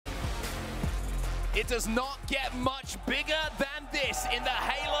It does not get much bigger than this in the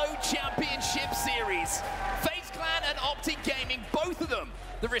Halo Championship Series. FaZe Clan and Optic Gaming, both of them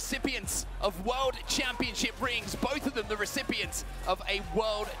the recipients of World Championship rings, both of them the recipients of a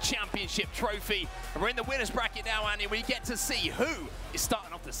World Championship trophy. And we're in the winner's bracket now, Andy. We get to see who is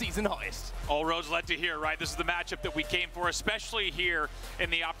starting off the season highest. All roads led to here, right? This is the matchup that we came for, especially here in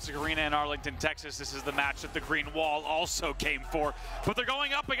the Optic Arena in Arlington, Texas. This is the match that the Green Wall also came for. But they're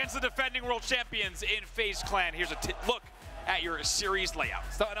going up against the defending world champions in FaZe Clan. Here's a look at your series layout.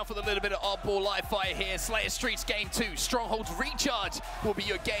 Starting off with a little bit of oddball live fire here. Slayer Streets game 2. Strongholds Recharge will be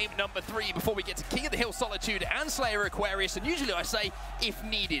your game number 3 before we get to King of the Hill Solitude and Slayer Aquarius. And usually I say, if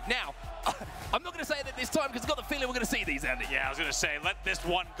needed. Now, I'm not going to say that this time because I've got the feeling we're going to see these, Andy. Yeah, I was going to say, let this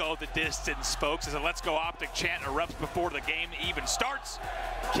one go the distance, folks. As a Let's Go Optic chant erupts before the game even starts.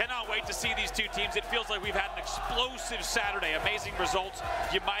 Cannot wait to see these two teams. It feels like we've had an explosive Saturday. Amazing results.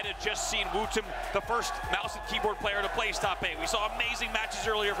 You might have just seen Wootum, the first mouse and keyboard player to play TriPPPeY. We saw amazing matches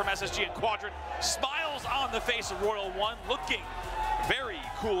earlier from SSG and Quadrant. Smiles on the face of Royal One, looking very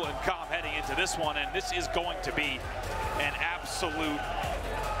cool and calm heading into this one, and this is going to be an absolute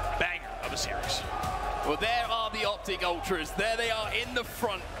banger of a series. Well, there are the Optic Ultras. There they are in the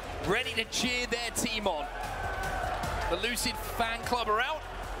front, ready to cheer their team on. The Lucid fan club are out,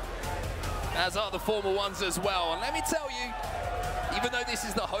 as are the former ones as well. And let me tell you, even though this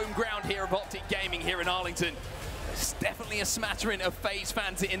is the home ground here of Optic Gaming here in Arlington, there's definitely a smattering of FaZe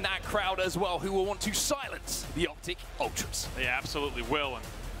fans in that crowd as well who will want to silence the Optic Ultras. They absolutely will. And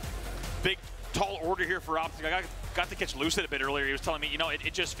big, tall order here for Optic. I got to catch Lucid a bit earlier. He was telling me, you know, it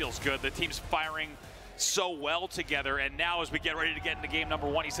just feels good. The team's firing so well together, and now as we get ready to get into game number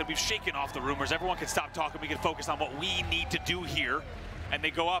 1, he said we've shaken off the rumors. Everyone can stop talking. We can focus on what we need to do here. And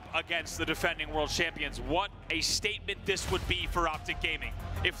they go up against the defending world champions. What a statement this would be for Optic Gaming.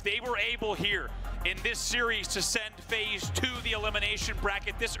 If they were able here in this series to send FaZe to the elimination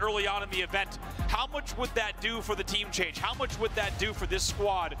bracket this early on in the event, how much would that do for the team change? How much would that do for this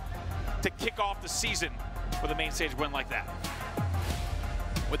squad to kick off the season with a main stage win like that?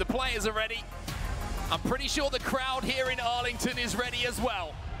 When the players are ready, I'm pretty sure the crowd here in Arlington is ready as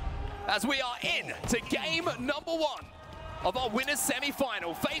well, as we are in to game number 1 of our winners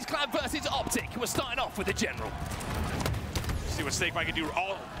semi-final. FaZe Clan versus Optic. We're starting off with the general. See what SnakeBite can do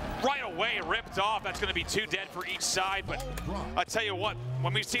all right away, ripped off. That's going to be 2 dead for each side. But I tell you what,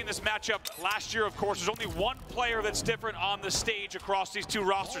 when we've seen this matchup last year, of course, there's only one player that's different on the stage across these two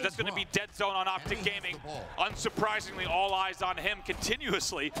rosters. That's going to be Deadzone on Optic Gaming. Unsurprisingly, all eyes on him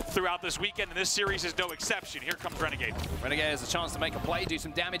continuously throughout this weekend, and this series is no exception. Here comes Renegade. Renegade has a chance to make a play, do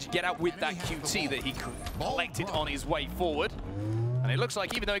some damage, get out with that QT that he collected on his way forward. And it looks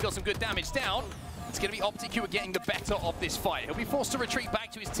like even though he got some good damage down, it's going to be Optic who are getting the better of this fight. He'll be forced to retreat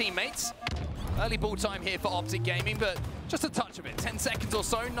back to his teammates. Early ball time here for Optic Gaming, but just a touch of it. 10 seconds or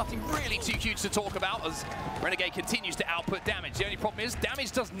so, nothing really too huge to talk about as Renegade continues to output damage. The only problem is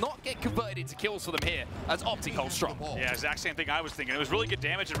damage does not get converted into kills for them here as Optic holds strong. Yeah, exact same thing I was thinking. It was really good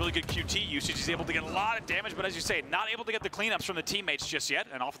damage and really good QT usage. He's able to get a lot of damage, but as you say, not able to get the cleanups from the teammates just yet.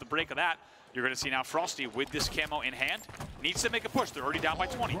 And off the break of that, you're going to see now Frosty with this camo in hand. Needs to make a push. They're already down by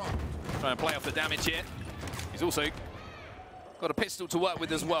 20. Trying to play off the damage here. He's also got a pistol to work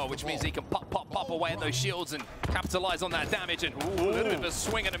with as well, which means he can pop away at those shields and capitalize on that damage. And a little bit of a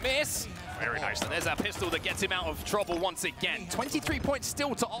swing and a miss. Very nice. And there's that pistol that gets him out of trouble once again. 23 points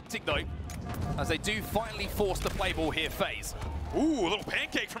still to Optic though, as they do finally force the play ball here, FaZe. Ooh, a little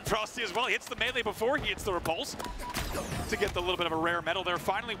pancake from Frosty as well. He hits the melee before he hits the repulse to get the little bit of a rare medal there.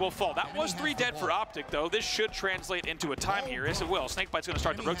 Finally will fall. That was 3 dead for Optic, though. This should translate into a time here. Yes, it will. SnakeBite's going to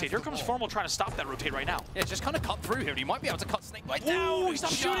start to rotate. Here comes Formal trying to stop that rotate right now. Yeah, just kind of cut through here. He might be able to cut SnakeBite down. Ooh,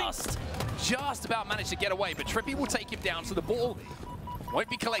 stop shooting. Just about managed to get away, but TriPPPeY will take him down, so the ball won't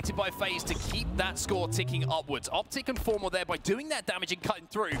be collected by FaZe to keep that score ticking upwards. Optic and Formal there, by doing that damage and cutting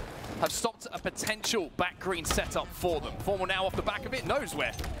through, have stopped a potential back green setup for them. Formal now off the back of it, knows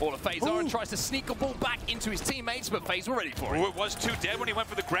where all of FaZe are and tries to sneak a ball back into his teammates, but FaZe were ready for it. Ooh, it was 2 dead when he went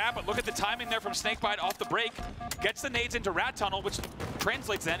for the grab, but look at the timing there from SnakeBite off the break. Gets the nades into Rat Tunnel, which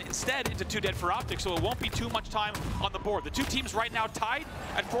translates then instead into 2 dead for Optic, so it won't be too much time on the board. The two teams right now tied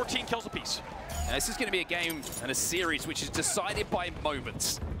at 14 kills apiece. And this is going to be a game and a series which is decided by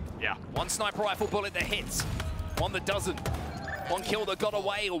moments. Yeah. One sniper rifle bullet that hits, one that doesn't. One kill that got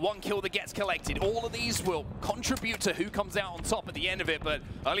away or one kill that gets collected. All of these will contribute to who comes out on top at the end of it. But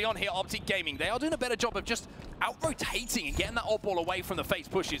early on here, Optic Gaming, they are doing a better job of just out-rotating and getting that odd ball away from the FaZe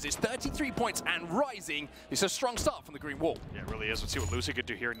pushes. It's 33 points and rising. It's a strong start from the green wall. Yeah, it really is. Let's see what Lucid could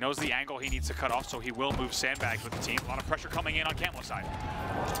do here. He knows the angle he needs to cut off, so he will move sandbags with the team. A lot of pressure coming in on Camel's side.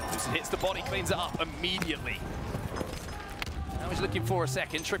 Lucid hits the body, cleans it up immediately. Now he's looking for a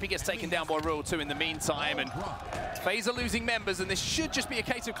second. TriPPPeY gets taken down by Royal 2 in the meantime, and FaZe are losing members, and this should just be a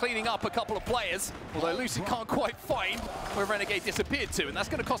case of cleaning up a couple of players, although Lucid can't quite find where Renegade disappeared to, and that's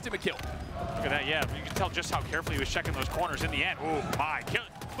going to cost him a kill. Look at that, yeah. You can tell just how carefully he was checking those corners in the end. Oh my,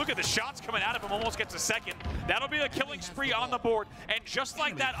 look at the shots coming out of him, almost gets a second. That'll be a killing spree on the board, and just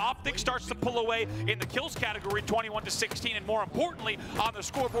like that, Optic starts to pull away in the kills category, 21-16, and more importantly, on the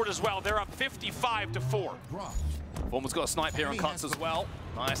scoreboard as well. They're up 55-4. Formal's got a snipe here on cuts as well.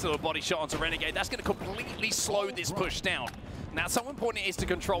 Nice little body shot onto Renegade. That's going to completely slow this push down. Now, so important it is to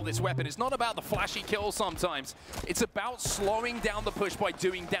control this weapon. It's not about the flashy kills sometimes. It's about slowing down the push by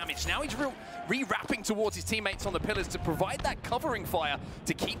doing damage. Now he's re-wrapping towards his teammates on the pillars to provide that covering fire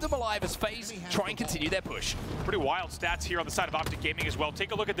to keep them alive as FaZe try and continue their push. Pretty wild stats here on the side of Optic Gaming as well.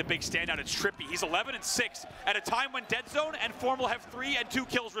 Take a look at the big standout. It's TriPPPeY. He's 11-6 at a time when Deadzone and Formal have 3 and 2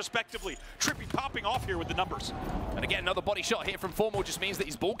 kills respectively. TriPPPeY popping off here with the numbers. And again, another body shot here from Formal just means that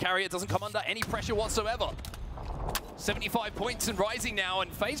his ball carrier doesn't come under any pressure whatsoever. 75 points and rising now,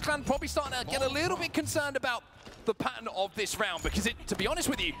 and FaZe Clan probably starting to get a little bit concerned about the pattern of this round, because to be honest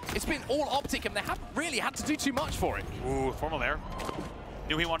with you, it's been all Optic and they haven't really had to do too much for it. Ooh, Formal there.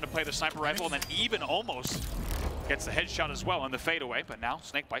 Knew he wanted to play the sniper rifle and then even almost gets the headshot as well in the fadeaway, but now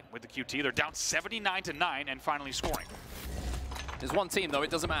SnakeBite with the QT. They're down 79-9 and finally scoring. There's one team though, it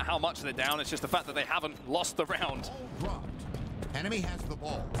doesn't matter how much they're down, it's just the fact that they haven't lost the round. Enemy has the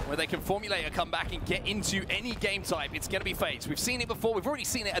ball. Where they can formulate a comeback and get into any game type, it's going to be FaZe. We've seen it before, we've already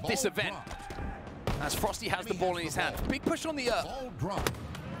seen it at this event. As Frosty has the ball in his hand. Big push on the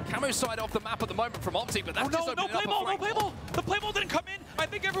camo side of the map at the moment from Optic, but that's just opening up a flank. No play ball! The play ball didn't come in. I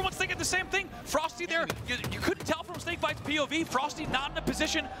think everyone's thinking the same thing. Frosty there, you couldn't tell from SnakeBite's POV. Frosty not in a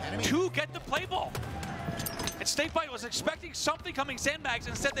position to get the play ball. And SnakeBite was expecting something coming sandbags,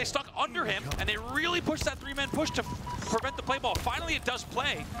 instead they stuck under him, and they really pushed that 3-man push to prevent the play ball. Finally it does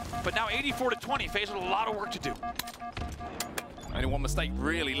play, but now 84-20, FaZe with a lot of work to do. Only one mistake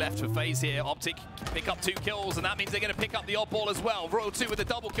really left for FaZe here. Optic pick up 2 kills, and that means they're going to pick up the odd ball as well. Royal 2 with a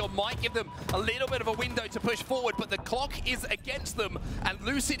double kill might give them a little bit of a window to push forward, but the clock is against them, and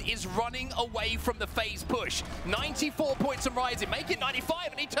Lucid is running away from the FaZe push. 94 points and rising, make it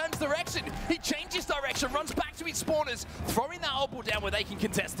 95, and he turns direction. He changes direction, runs back to his spawners, throwing that odd ball down where they can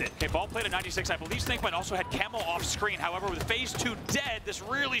contest it. Okay, ball played at 96. I believe SnakeBite also had camo off screen. However, with FaZe 2 dead, this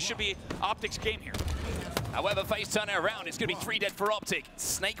really should be Optic's game here. However, FaZe turn it around. It's going to be 3 dead for Optic.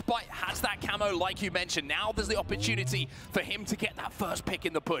 SnakeBite has that camo like you mentioned. Now there's the opportunity for him to get that first pick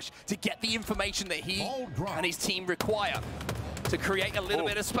in the push, to get the information that he and his team require to create a little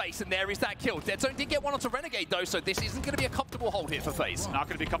bit of space, and there is that kill. Deadzone did get one onto Renegade though, so this isn't going to be a comfortable hold here for FaZe. Not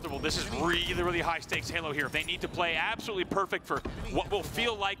going to be comfortable. This is really, really high stakes Halo here. They need to play absolutely perfect for what will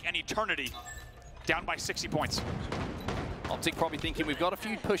feel like an eternity. Down by 60 points. Optic probably thinking we've got a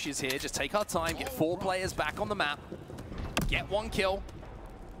few pushes here, just take our time, get 4 players back on the map, get 1 kill,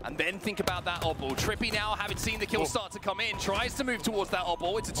 and then think about that odd ball. TriPPPeY now, having seen the kill start to come in, tries to move towards that odd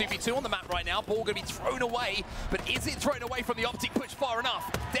ball. It's a 2v2 on the map right now. Ball going to be thrown away, but is it thrown away from the Optic push far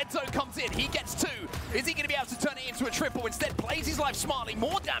enough? Deadzone comes in, he gets 2. Is he going to be able to turn it into a triple? Instead, plays his life smartly.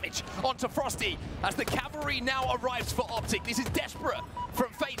 More damage onto Frosty as the cavalry now arrives for Optic. This is desperate from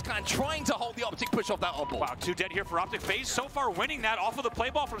FaZe Clan, trying to hold the Optic push off that odd ball. Wow, 2 dead here for Optic. FaZe so far winning that off of the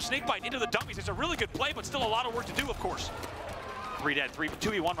play ball from SnakeBite into the dummies. It's a really good play, but still a lot of work to do, of course. 3 dead,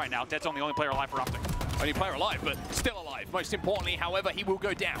 2v1 right now. Deadzone the only player alive for Optic. Only player alive, but still alive. Most importantly, however, he will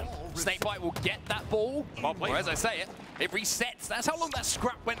go down. SnakeBite will get that ball, or as I say it, it resets. That's how long that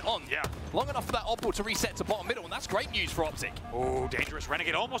scrap went on. Yeah. Long enough for that odd ball to reset to bottom middle, and that's great news for Optic. Oh, dangerous.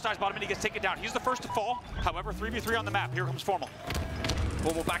 Renegade almost dies bottom, and he gets taken down. He's the first to fall. However, 3v3 on the map. Here comes Formal.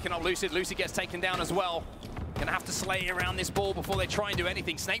 Formal backing up Lucid. Lucid gets taken down as well. Gonna have to slay around this ball before they try and do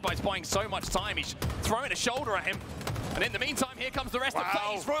anything. SnakeBite's buying so much time. He's throwing a shoulder at him. And in the meantime, here comes the rest of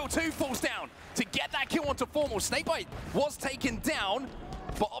FaZe. Royal 2 falls down to get that kill onto Formal. SnakeBite was taken down,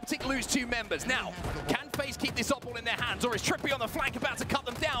 but Optic lose 2 members. Now, can FaZe keep this up all in their hands, or is TriPPPeY on the flank about to cut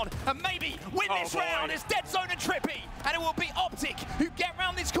them down and maybe win this round? It's Deadzone and TriPPPeY, and it will be Optic who get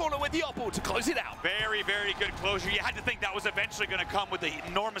round this corner with the opal to close it out. Very, very good closure. You had to think that was eventually going to come with the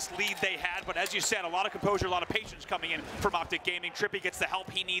enormous lead they had, but as you said, a lot of composure, a lot of patience coming in from Optic Gaming. TriPPPeY gets the help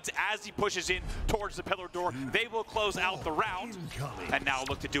he needs as he pushes in towards the pillar door. They will close out the round, and now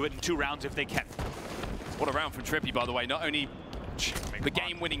look to do it in 2 rounds if they can. What a round from TriPPPeY, by the way. Not only clutch. The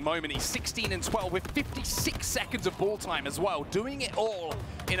game-winning moment. He's 16 and 12 with 56 seconds of ball time as well. Doing it all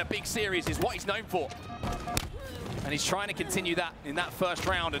in a big series is what he's known for. And he's trying to continue that in that first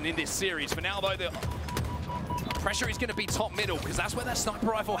round and in this series. For now, though, the pressure is going to be top middle because that's where that sniper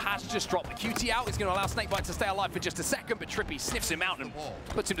rifle has just dropped. The QT out is going to allow SnakeBite to stay alive for just a second, but TriPPPeY sniffs him out and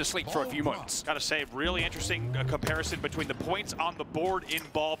puts him to sleep for a few moments. Gotta say, really interesting comparison between the points on the board in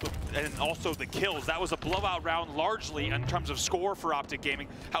ball and also the kills. That was a blowout round largely in terms of score for Optic Gaming.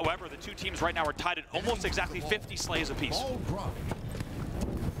 However, the two teams right now are tied at almost exactly 50 slays apiece.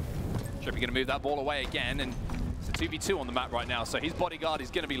 TriPPPeY going to move that ball away again, and it's a 2v2 on the map right now, so his bodyguard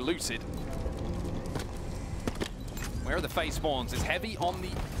is going to be Lucid. Where are the FaZe spawns? Is heavy on the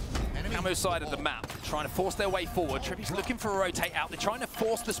camo side of the map, trying to force their way forward. TriPPPeY's looking for a rotate out. They're trying to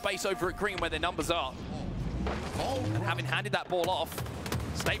force the space over at green where their numbers are. And having handed that ball off,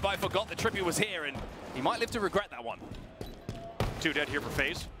 SnakeBite forgot that TriPPPeY was here, and he might live to regret that one. 2 dead here for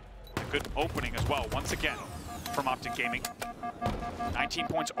FaZe. A good opening as well, once again, from Optic Gaming. 19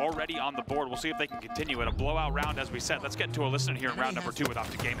 points already on the board. We'll see if they can continue it. A blowout round, as we said. Let's get into a listen here in round number 2 with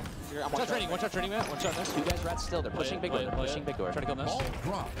Optic Gaming. One shot training, man. One shot next. You guys rats still. They're pushing big door. They're pushing big door. Try to kill Nest.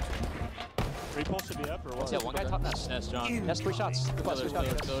 Three pulls should be up or what? Yeah, one guy top Nest. Nest, John. Nest 3 shots. Killers.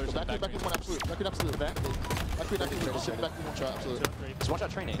 Back in one absolute. Back in absolute. Back in one shot absolute. It's one shot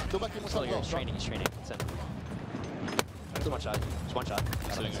training. Go back in one shot. He's training. He's training. That's it. It's one shot. It's one shot.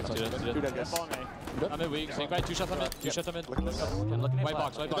 Do that, guys. I'm in weak. SnakeBite. 2 shots on mid. 2 shots on mid. I'm looking at White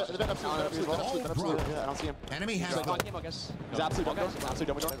box. White box. Absolute. I don't see him. Enemy has the On game, I guess. He's absolute dummy door. Absolute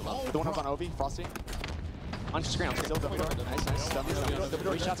dummy door. The one who's on Ovi, Frosty. On screen. On screen. Dummy door. Nice. Dummy door.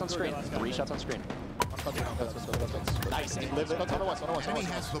 3 shots on screen. 3 shots on screen. Nice. Live it. On the west. enemy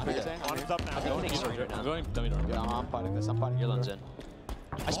has the ball. On it's up now. I'm going screen right I'm now. going dummy door. Yeah, I'm fighting this. I'm fighting Your lun's in.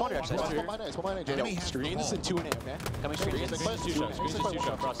 I spawned here actually. It's one by Enemy has the Screens ball. and 2 and 8, okay? Coming screen. Screens 2 shots. Screens 2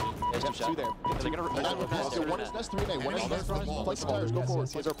 shots. Frosty. There's 2 2 shots. there. They're gonna One is Nest 3 and 8. One is Enemy has the ball. place the tires. Go forward.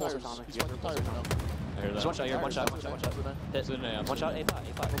 Place our tires on it. He's playing tires now. I hear There's that. one shot here. One shot. Hit. It's in A. One shot.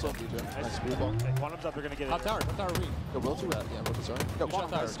 A5. Nice speed ball. One of them's up, they're gonna get it. Top tower. Top tower weak. Go Will 2 red. Yeah, Will 2, sorry. Go, Two shot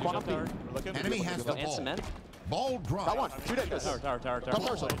tower. Two shot tower. We're looking. Enemy has the And ball. cement. Ball drop. Got one. 2 dead, guys. Tower. Top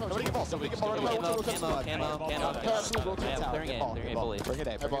tower, sorry. Nobody get ball. Somebody get ball right away. Camo. One shot. Tower, absolute. Go to the Yeah, tower. they're Get in. ball. They're Get in ball. fully. Bring it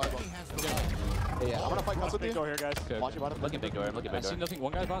in. Bring it Enemy has the ball. Yeah, I'm gonna fight Cuts with Big you. door here, guys. Watch your bottom. Looking big door. Looking I big see door. nothing.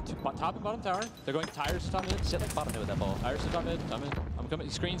 One guy top and bottom tower. They're going tires to top mid. Sit like bottom mid with that ball. Tires to top mid. Top mid. I'm coming.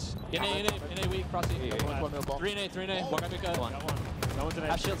 Screens. In A weak. Frosty. 3 and A. 3 and A. One guy big guy. Come on. Got one. No one's in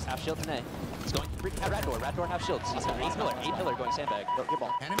Half shields. Half shields in A. It's going. Rat door. Half shields. He's got 8 pillar. 8 pillar going sandbag. Get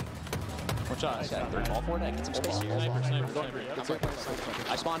ball. Enemy. One shot. Ball forward. Get some space here. Sniper.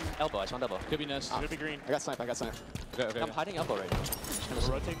 I spawned elbow. Could be Nest. It's gonna be green. I got snipe. Okay. I'm hiding elbow right now.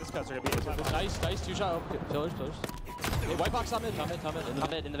 We're rotating this cuts. They're gonna be in Nice. 2 shot. Pillars. Hey, white box top mid. Top mid. I'm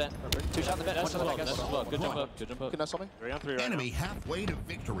mid in the vent. 2 shot in the vent. Nest as well. Nest as well. Good jump up. Can Nest on me? 3 on 3 right Enemy halfway to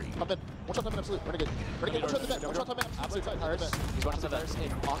victory. Top mid. One shot top mid absolute. Renegade. One shot top mid. One shot top mid. Absolute tires. He's watching the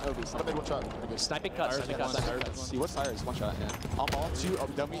vent. On Ovi. Top mid. One shot. Renegade. Sniping cuts. Sniping cuts. See what's tires? One shot. Yeah. On ball.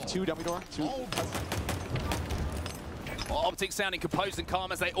 2 dummy door. 2. Well, Optic sounding composed and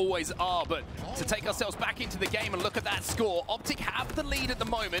calm as they always are, but to take ourselves back into the game and look at that score, Optic have the lead at the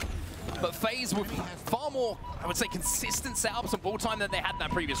moment, but FaZe with far more, I would say, consistent setups and ball time than they had in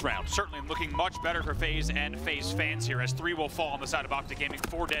that previous round. Certainly looking much better for FaZe and FaZe fans here as 3 will fall on the side of Optic Gaming.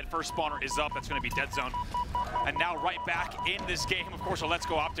 4 dead. First spawner is up. That's going to be Deadzone. And now right back in this game, of course, a Let's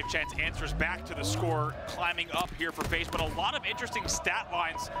Go Optic chance answers back to the score, climbing up here for FaZe. But a lot of interesting stat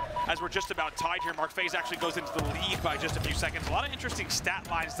lines as we're just about tied here. Mark, FaZe actually goes into the lead by just a few seconds. A lot of interesting stat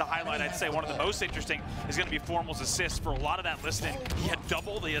lines to highlight. I'd say one of the most interesting is going to be Formal's assists. For a lot of that listening, he had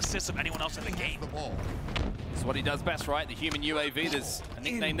double the assists of anyone else in the game. It's what he does best, right? The human UAV, there's a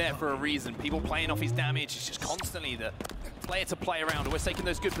nickname there for a reason. People playing off his damage, it's just constantly the player to play around. Always taking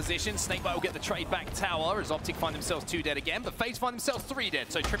those good positions. SnakeBite will get the trade back tower as Optic find themselves 2 dead again, but FaZe find themselves 3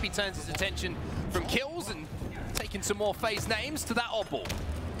 dead. So TriPPPeY turns his attention from kills and taking some more FaZe names to that oddball.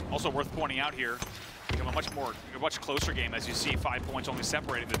 Also worth pointing out here, become a much closer game as you see 5 points only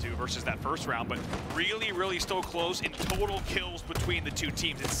separating the two versus that first round, but really still close in total kills between the two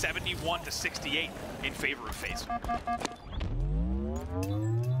teams. It's 71 to 68 in favor of FaZe.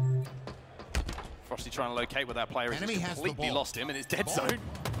 Frosty trying to locate where that player is. Enemy Just has the completely ball. lost him, and it's Deadzone.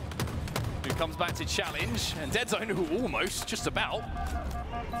 who comes back to challenge, and Deadzone, who almost, just about,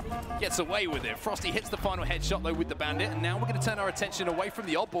 gets away with it. Frosty hits the final headshot though with the Bandit, and now we're going to turn our attention away from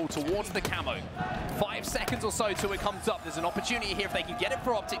the oddball towards the camo. 5 seconds or so till it comes up. There's an opportunity here if they can get it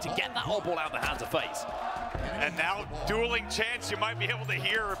for Optic to get that oddball out of the hands of FaZe. And now dueling chants, you might be able to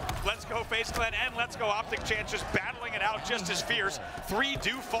hear Let's Go FaZe Clan and Let's Go Optic chants just battling it out just as fierce. 3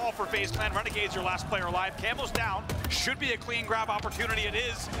 do fall for FaZe Clan. Renegade's your last player alive. Camo's down. Should be a clean grab opportunity. It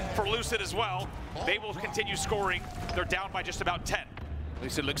is for Lucid as well. They will continue scoring. They're down by just about 10.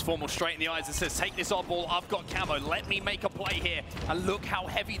 Lucid looks formal straight in the eyes and says, take this oddball, I've got camo, let me make a play here. And look how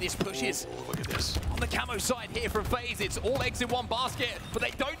heavy this push is. Look at this. On the camo side here from FaZe, it's all eggs in one basket, but they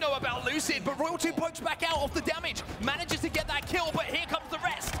don't know about Lucid, but Royal 2 pokes back out off the damage, manages to get that kill, but here comes the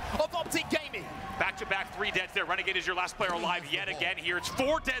rest of Optic Gaming. Back-to-back 3 deads there. Renegade is your last player alive yet again here. It's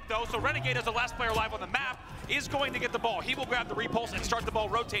 4 dead though, so Renegade is the last player alive on the map, is going to get the ball. He will grab the repulse and start the ball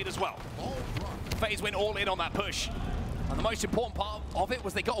rotate as well. FaZe went all in on that push. And the most important part of it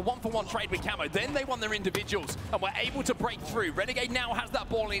was they got a 1-for-1 trade with camo. Then they won their individuals and were able to break through. Renegade now has that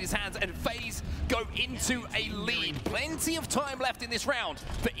ball in his hands, and FaZe go into a lead. Plenty of time left in this round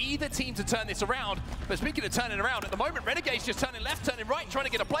for either team to turn this around. But speaking of turning around, at the moment, Renegade's just turning left, turning right, trying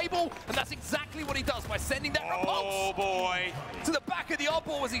to get a play ball, and that's exactly what he does by sending that repulse. Oh boy. To the back of the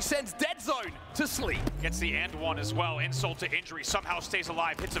oddball as he sends Deadzone to sleep. Gets the and one as well. Insult to injury. Somehow stays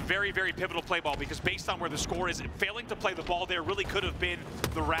alive. Hits a very, very pivotal play ball because based on where the score is, failing to play the ball there really could have been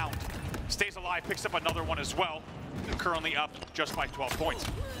the round. Stays alive, picks up another one as well. They're currently up just by 12 points.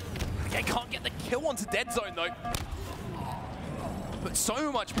 They can't get the kill onto Deadzone though. But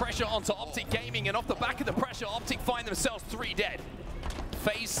so much pressure onto Optic Gaming, and off the back of the pressure, Optic find themselves 3 dead.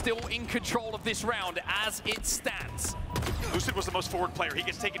 FaZe still in control of this round as it stands. Lucid was the most forward player. He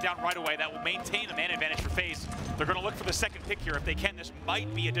gets taken down right away. That will maintain a man advantage for FaZe. They're going to look for the second pick here. If they can, this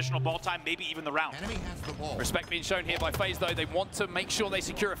might be additional ball time, maybe even the round. Enemy has the ball. Respect being shown here by FaZe though. They want to make sure they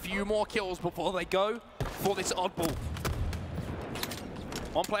secure a few more kills before they go for this oddball.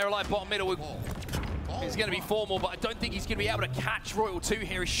 1 player alive, bottom middle. He's going to be formal, but I don't think he's going to be able to catch Royal 2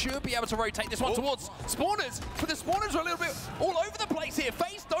 here. He should be able to rotate this one towards Spawners, but the Spawners are a little bit all over the place here.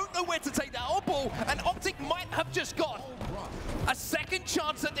 FaZe don't know where to take that oddball, and Optic might have just got a second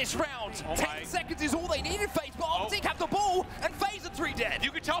chance at this round. 10 seconds is all they needed, FaZe, but Optic have the ball, and FaZe are 3 dead.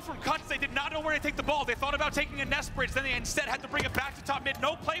 You could tell from cuts they did not know where to take the ball. They thought about taking a nest bridge, then they instead had to bring it back to top mid.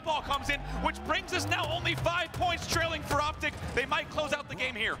 No play ball comes in, which brings us now only 5 points trailing for Optic. They might close out the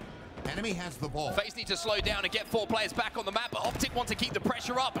game here. Enemy has the ball. FaZe need to slow down and get 4 players back on the map, but Optic want to keep the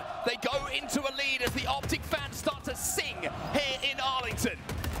pressure up. They go into a lead as the Optic fans start to sing here in Arlington.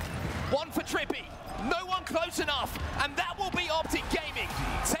 1 for TriPPPeY, no one close enough, and that will be Optic Gaming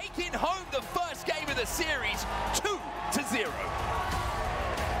taking home the first game of the series, 2-0.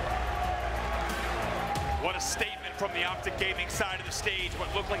 What a statement from the Optic Gaming side of the stage.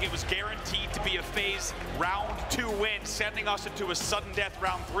 What looked like it was guaranteed to be a FaZe round 2 win, sending us into a sudden death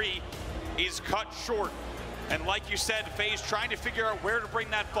round 3, is cut short. And like you said, FaZe trying to figure out where to bring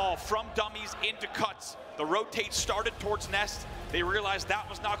that ball from dummies into cuts. The rotate started towards Nest. They realized that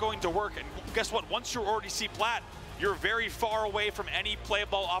was not going to work. And guess what? Once you're already C-plat, you're very far away from any play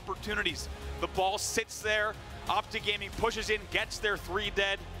ball opportunities. The ball sits there. Optic Gaming pushes in, gets their 3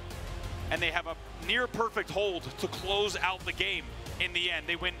 dead. And they have a near perfect hold to close out the game in the end.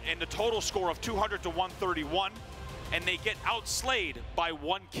 They win in the total score of 200 to 131, and they get outslayed by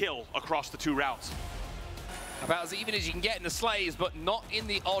 1 kill across the 2 rounds. About as even as you can get in the slays, but not in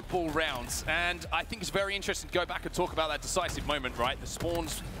the oddball rounds. And I think it's very interesting to go back and talk about that decisive moment, right? The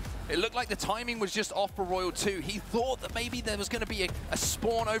spawns, it looked like the timing was just off for Royal 2. He thought that maybe there was going to be a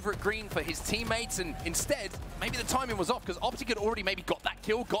spawn over at green for his teammates, and instead, maybe the timing was off because Optic had already maybe got that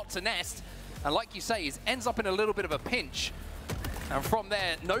kill, got to Nest, and like you say, he ends up in a little bit of a pinch. And from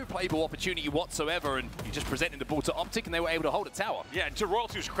there, no playable opportunity whatsoever, and you just presented the ball to Optic, and they were able to hold a tower. Yeah, and to Royal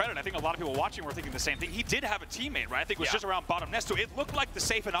 2's credit, I think a lot of people watching were thinking the same thing. He did have a teammate, right? I think it was just around bottom nest, so it looked like the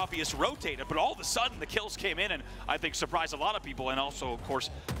safe and obvious rotated, but all of a sudden the kills came in, and I think surprised a lot of people, and also, of course,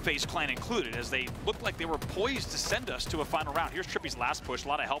 FaZe Clan included, as they looked like they were poised to send us to a final round. Here's TriPPPeY's last push, a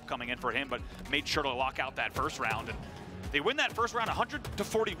lot of help coming in for him, but made sure to lock out that first round. And they win that first round 100 to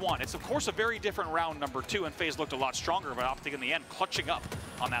 41. It's, of course, a very different round number 2, and FaZe looked a lot stronger, but Optic in the end clutching up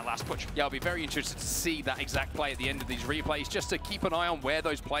on that last push. Yeah, I'll be very interested to see that exact play at the end of these replays, just to keep an eye on where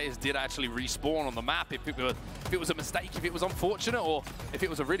those players did actually respawn on the map, if it was a mistake, if it was unfortunate, or if it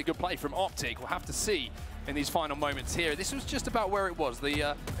was a really good play from Optic. We'll have to see in these final moments here. This was just about where it was.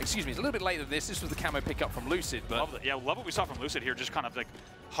 The excuse me, it's a little bit later than this. This was the camo pickup from Lucid, but love what we saw from Lucid here, just kind of like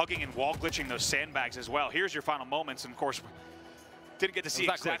hugging and wall glitching those sandbags as well. Here's your final moments, and of course, Didn't get to see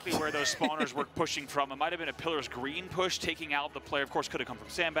exactly where those spawners were pushing from. It might have been a Pillars green push, taking out the player. Of course, could have come from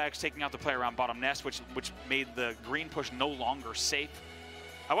sandbags, taking out the player around bottom nest, which made the green push no longer safe.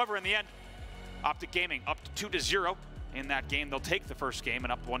 However, in the end, Optic Gaming up 2-0 in that game. They'll take the first game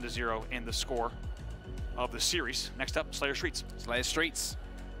and up 1-0 in the score of the series. Next up, Slayer Streets. Slayer Streets.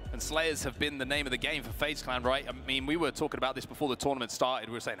 And Slayers have been the name of the game for FaZe Clan, right? I mean, we were talking about this before the tournament started.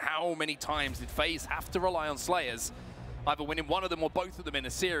 We were saying, how many times did FaZe have to rely on Slayers, either winning one of them or both of them in a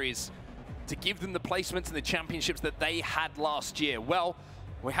series, to give them the placements and the championships that they had last year? Well,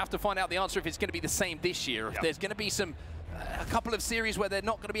 we have to find out the answer if it's going to be the same this year. If there's going to be a couple of series where they're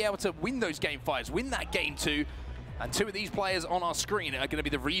not going to be able to win those game 5s, win that game 2, and two of these players on our screen are going to be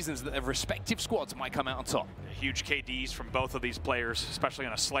the reasons that their respective squads might come out on top. Huge KDs from both of these players, especially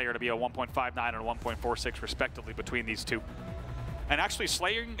on a Slayer, to be a 1.59 and a 1.46 respectively between these two. And actually,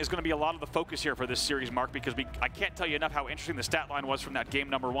 slaying is going to be a lot of the focus here for this series, Mark, because I can't tell you enough how interesting the stat line was from that game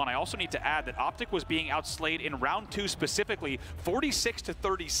number 1. I also need to add that Optic was being outslayed in round 2 specifically,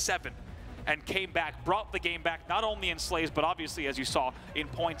 46-37. And came back, brought the game back, not only in slays, but obviously, as you saw, in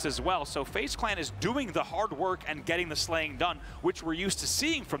points as well. So FaZe Clan is doing the hard work and getting the slaying done, which we're used to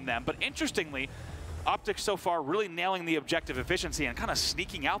seeing from them. But interestingly, Optic so far really nailing the objective efficiency and kind of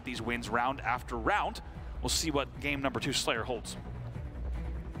sneaking out these wins round after round. We'll see what game number 2 Slayer holds.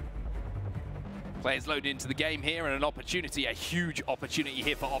 Players loaded into the game here, and an opportunity, a huge opportunity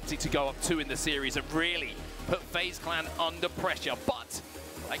here for Optic to go up 2 in the series and really put FaZe Clan under pressure. But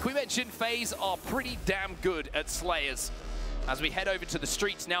like we mentioned, FaZe are pretty damn good at Slayers. As we head over to the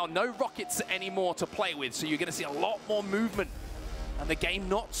streets now, no rockets anymore to play with, so you're going to see a lot more movement. And the game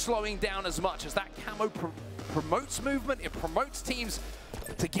not slowing down as much as that camo promotes movement. It promotes teams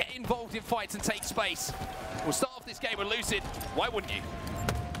to get involved in fights and take space. We'll start off this game with Lucid. Why wouldn't you?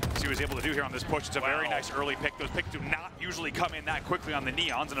 He was able to do here on this push. It's a very nice early pick. Those picks do not usually come in that quickly on the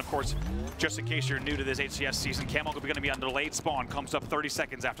Neons. And of course, just in case you're new to this HCS season, Camo is going to be on delayed spawn. Comes up 30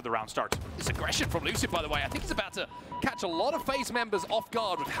 seconds after the round starts. This aggression from Lucid, by the way, I think he's about to catch a lot of FaZe members off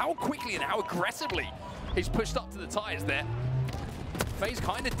guard with how quickly and how aggressively he's pushed up to the tires there. FaZe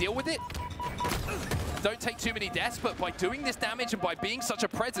kind of deal with it. Don't take too many deaths, but by doing this damage and by being such a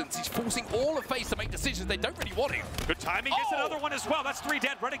presence, he's forcing all of FaZe to make decisions they don't really want to. Good timing, gets another one as well. That's 3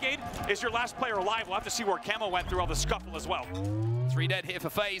 dead. Renegade is your last player alive. We'll have to see where Camo went through all the scuffle as well. 3 dead here for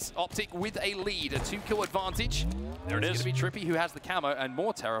FaZe. Optic with a lead, a 2-kill advantage. There it is. It's going to be TriPPPeY who has the camo, and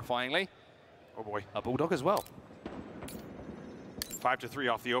more terrifyingly, oh boy, a Bulldog as well.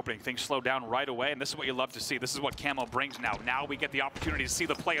 5-3 off the opening. Things slow down right away, and this is what you love to see. This is what Camo brings now. Now we get the opportunity to see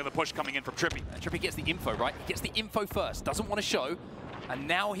the play of the push coming in from TriPPPeY. TriPPPeY gets the info, right? He gets the info first, doesn't want to show, and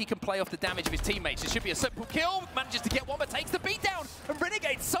now he can play off the damage of his teammates. It should be a simple kill, manages to get one, but takes the beat down, and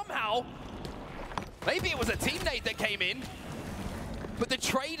Renegade somehow, maybe it was a team nade that came in, but the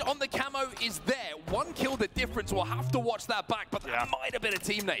trade on the camo is there. 1 kill the difference. We'll have to watch that back, but that might have been a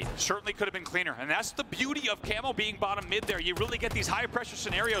team nade. Certainly could have been cleaner, and that's the beauty of Camo being bottom mid there. You really get these high pressure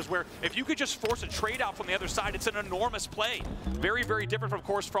scenarios where if you could just force a trade out from the other side, it's an enormous play. Very, very different, of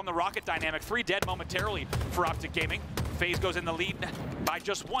course, from the rocket dynamic. 3 dead momentarily for Optic Gaming. FaZe goes in the lead by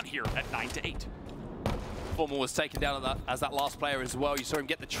just 1 here at 9-8. Formal was taken down as that last player as well. You saw him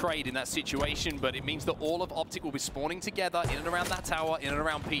get the trade in that situation, but it means that all of Optic will be spawning together in and around that tower, in and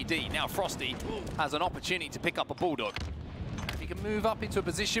around PD. Now Frosty has an opportunity to pick up a Bulldog. If he can move up into a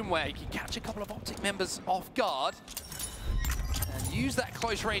position where he can catch a couple of Optic members off guard and use that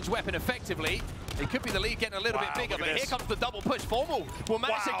close range weapon effectively, it could be the lead getting a little bit bigger, but here comes the double push. Formal will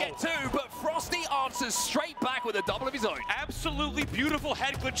manage to get 2, but Frosty answers straight back with a double of his own. Absolutely beautiful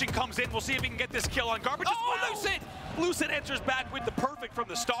head glitching comes in. We'll see if he can get this kill on Garbage. Lucid! Lucid enters back with the perfect from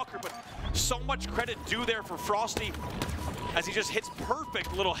the Stalker, but so much credit due there for Frosty as he just hits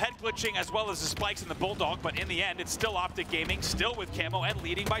perfect little head glitching as well as the spikes in the Bulldog, but in the end, it's still Optic Gaming, still with Camo and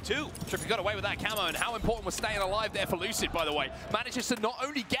leading by 2. TriPPPeY got away with that camo, and how important was staying alive there for Lucid, by the way. Manages to not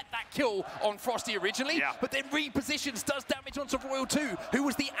only get that kill on Frosty originally, but then repositions, does damage onto Royal 2, who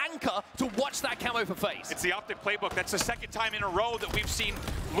was the anchor to watch that camo for FaZe. It's the Optic playbook. That's the 2nd time in a row that we've seen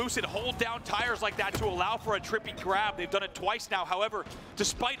Lucid hold down tires like that to allow for a TriPPPeY grab. They've done it twice now. However,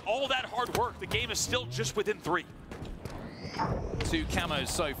 despite all that hard work, the game is still just within 3. 2 camos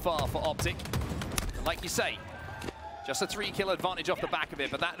so far for Optic. And like you say, just a 3-kill advantage off the back of it,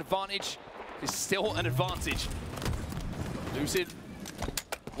 but that advantage is still an advantage. Lucid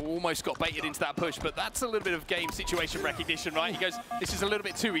almost got baited into that push, but that's a little bit of game situation recognition, right? He goes, this is a little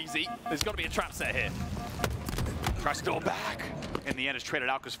bit too easy. There's got to be a trap set here. Tries to go back. In the end, it's traded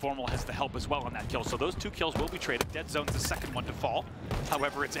out because Formal has the help as well on that kill. So those 2 kills will be traded. Deadzone's the 2nd one to fall.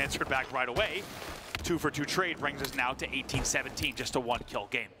 However, it's answered back right away. 2-for-2 trade brings us now to 18-17, just a 1-kill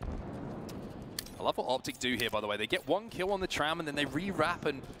game. I love what Optic do here, by the way. They get 1 kill on the tram and then they re-wrap,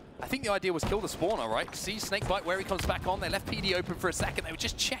 and I think the idea was kill the spawner, right? See SnakeBite where he comes back on. They left PD open for a second. They were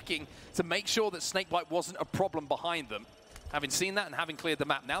just checking to make sure that SnakeBite wasn't a problem behind them. Having seen that and having cleared the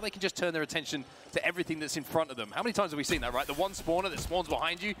map, now they can just turn their attention to everything that's in front of them. How many times have we seen that, right? The one spawner that spawns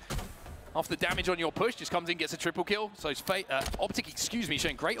behind you, after the damage on your push, just comes in, gets a triple kill. So Optic,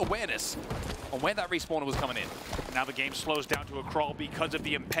 showing great awareness on where that respawner was coming in. Now the game slows down to a crawl because of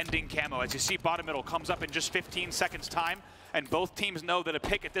the impending camo. As you see, bottom middle comes up in just 15 seconds time, and both teams know that a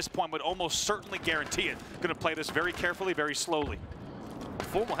pick at this point would almost certainly guarantee it. Going to play this very carefully, very slowly.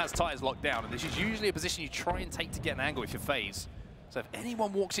 Formal has tires locked down, and this is usually a position you try and take to get an angle if you're FaZe. So if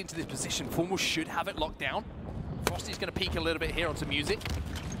anyone walks into this position, Formal should have it locked down. Frosty's going to peek a little bit here onto Music.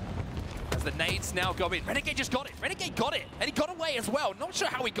 As the nades now go in. Renegade just got it. Renegade got it. And he got away as well. Not sure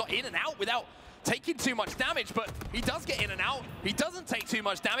how he got in and out without taking too much damage, but he does get in and out. He doesn't take too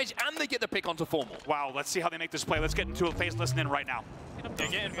much damage, and they get the pick onto Formal. Wow, let's see how they make this play. Let's get into a FaZe listen in right now. Yeah,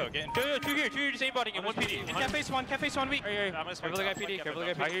 get info, get info. Two here, same body, and 1 PD. Cat face one weak. Careful the guy PD, careful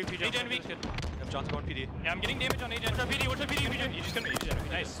the guy PD. I hear you, PD. Agent weak. John's going PD. Yeah, I'm getting damage on Agent. What's up PD? You just gonna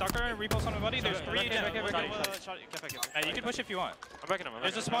nice. Stalker, repulse on my buddy. There's 3 Agent. You can push if you want. I'm backing him.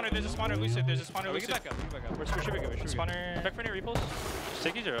 There's a spawner, Lucid. There's a spawner, Lucid. Back up. Where should we go? Spawner. Back for any repulse?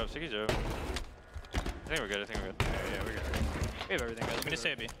 Stickies are up. I think we're good. Yeah, we're good. We have everything, guys. I'm gonna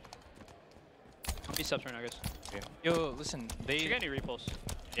stay at B. B subs right now, guys. Yeah. Yo, listen, they... You got any repulse?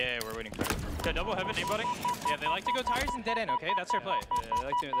 Yeah, we're waiting for it. Yeah, double heaven, anybody? Yeah, they like to go tires and dead end, okay? That's their play. Yeah, they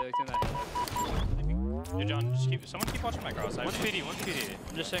like doing that. Yo, John, someone keep watching my cross. What's PD?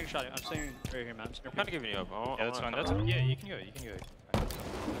 I'm just saying shot. I'm saying right here, man. I'm kind of giving you up. Yeah, that's fine. Yeah, you can go.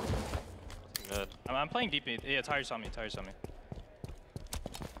 Good. I'm playing deep. Yeah, tires on me.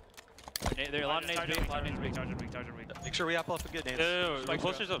 There are a lot of nades big, Target weak. Make sure we apple up a good nades.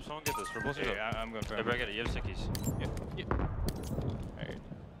 Repulsors up, someone get this. Repulsors up. I'm going for it. I get it, you have stickies. Yeah. Alright.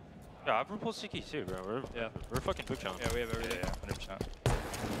 Yeah, I have repulse stickies too, bro. We're fucking big challenge. Yeah, we have everything. Yeah, 100%.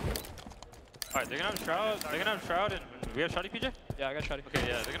 Alright, they're gonna have Shroud. And we have Shotty, PJ? Yeah, I got Shotty. Okay,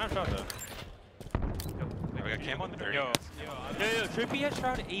 yeah, they're gonna have Shroud though. We got cam on there. Yo, TriPPPeY has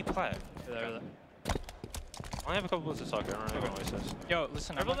Shroud A plat. I only have a couple bullets to soccer. I don't know what it says. Yo,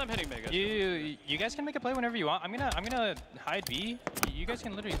 listen. I'm hitting mega. You guys can make a play whenever you want. I'm gonna hide B. You guys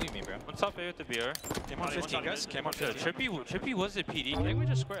can literally leave me, bro. One top A with the BR. Came on 15, guys. Came on 15. TriPPPeY was the PD. I think we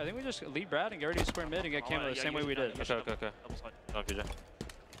just lead Brad and get ready to square mid and get camo the same way we did. Okay. No, PJ.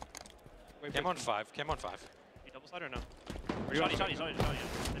 Came on 5. You double side or no? Shotty. They're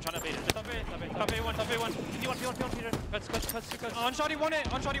trying to bait it. Top A1. P1, Peter. Cuts. On Shotty won it.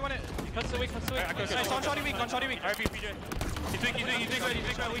 Cuts the weak. Nice, on Shotty weak. RP, PJ. He's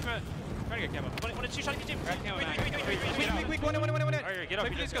weak. Trying to get camo. One and two Shotty, team. Weak. Won it. Alright, get up.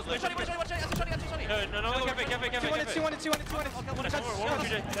 Let's go. Shotty. No. Cafe. 2 1.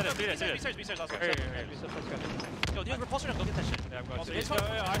 Yo, do you have repulsor? Go get that shit. Yeah, I'm going to.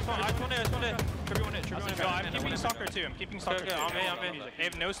 I'm keeping stalker too. Okay, I'm in. They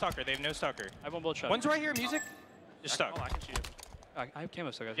have no stalker. I have one bullet shot. One's right here, music. Just stuck. Oh, I can shoot it. I have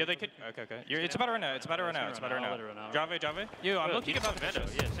camo still, guys. Yeah, they could. Okay. It's about to run out. Java. Yo, I'm looking about the Vendo.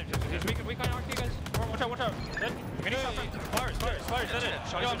 Yeah, same. We can arc you guys. Watch out. Dead. Flowers. Dead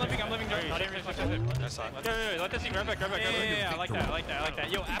it. Yo, I'm living. Yo, let this thing grab back. Yeah, I like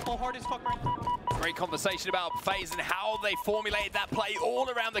that. Yo, Apple hard as fuck right now. Great conversation about FaZe and how they formulated that play all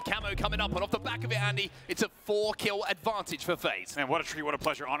around the camo coming up. And off the back of it, Andy, it's a 4-kill advantage for FaZe. Man, what a treat, what a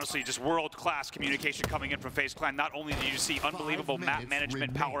pleasure. Honestly, just world-class communication coming in from FaZe Clan. Not only did you see unbelievable map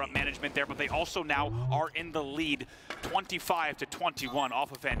management, power-up management there, but they also now are in the lead 25-21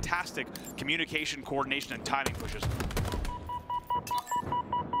 off of fantastic communication, coordination, and timing pushes.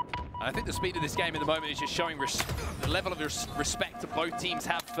 I think the speed of this game at the moment is just showing the level of respect that both teams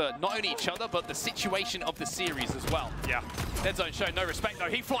have for not only each other, but the situation of the series as well. Yeah. Deadzone showing no respect, though.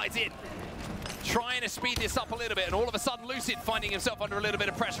 He flies in, trying to speed this up a little bit, and all of a sudden, Lucid finding himself under a little bit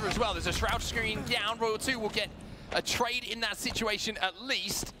of pressure as well. There's a Shroud screen down. Royal 2 will get a trade in that situation at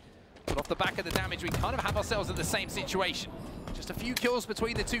least. But off the back of the damage, we kind of have ourselves in the same situation. Just a few kills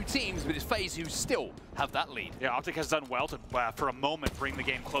between the two teams, but it's FaZe who still have that lead. Yeah, Optic has done well to, for a moment, bring the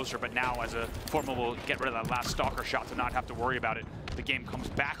game closer, but now as a Formal will get rid of that last Stalker shot to not have to worry about it, the game comes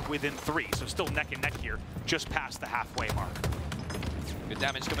back within 3, so still neck and neck here, just past the halfway mark. Good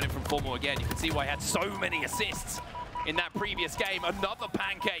damage coming in from Formal again. You can see why he had so many assists in that previous game. Another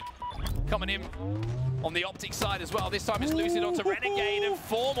pancake coming in on the Optic side as well. This time it's Lucid onto Renegade, and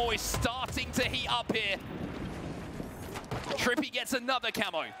Formal is starting to heat up here. TriPPPeY gets another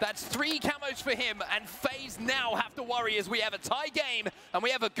camo. That's 3 camos for him, and FaZe now have to worry as we have a tie game, and we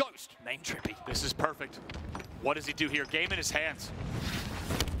have a ghost named TriPPPeY. This is perfect. What does he do here? Game in his hands.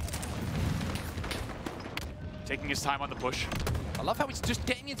 Taking his time on the push. I love how he's just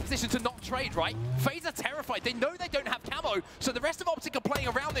getting into position to not trade, right? FaZe are terrified. They know they don't have camo, so the rest of Optic are playing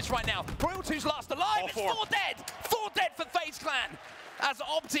around this right now. Royal 2's last alive. It's 4 dead. 4 dead for FaZe Clan as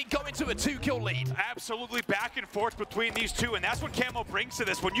Optic go into a 2-kill lead. Absolutely back and forth between these two, and that's what Camo brings to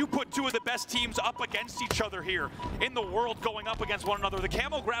this. When you put 2 of the best teams up against each other here in the world going up against one another, the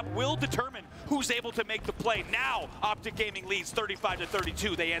Camo grab will determine who's able to make the play. Now, Optic Gaming leads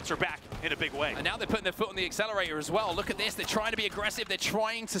 35-32. They answer back in a big way. And now they're putting their foot on the accelerator as well. Look at this. They're trying to be aggressive. They're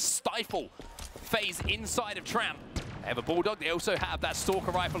trying to stifle FaZe inside of Tramp. They have a Bulldog. They also have that Stalker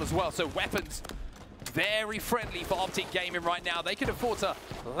rifle as well. So weapons very friendly for Optic Gaming right now. They can afford to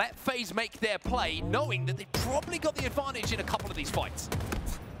let FaZe make their play, knowing that they probably got the advantage in a couple of these fights.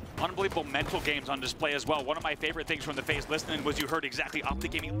 Unbelievable mental games on display as well. One of my favorite things from the FaZe listening was you heard exactly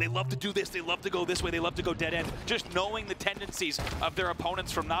Optic Gaming. They love to do this. They love to go this way. They love to go dead end. Just knowing the tendencies of their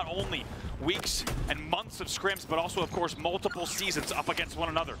opponents from not only weeks and months of scrims, but also, of course, multiple seasons up against one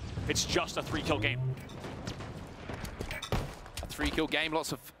another. It's just a 3-kill game. A 3-kill game.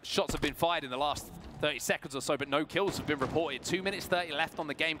 Lots of shots have been fired in the last 30 seconds or so, but no kills have been reported. 2 minutes 30 left on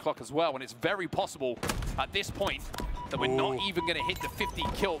the game clock as well, and it's very possible at this point that we're not even going to hit the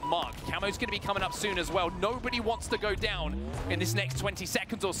 50-kill mark. Camo's going to be coming up soon as well. Nobody wants to go down in this next 20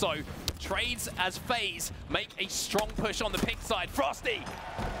 seconds or so. Trades as FaZe make a strong push on the pink side. Frosty,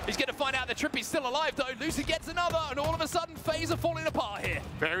 he's going to find out that TriPPPeY's still alive though. Lucid gets another, and all of a sudden FaZe are falling apart here.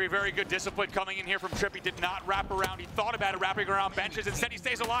 Very, very good discipline coming in here from TriPPPeY. Did not wrap around. He thought about it, wrapping around benches. Instead, he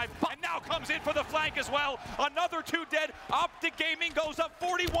stays alive, and now comes in for the flank as well. Another 2 dead. Optic Gaming goes up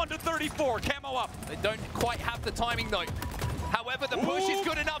 41-34. Camo up. They don't quite have the timing though. However, the push is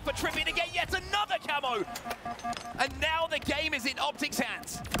good enough for TriPPPeY to get yet another camo. And now the game is in Optic's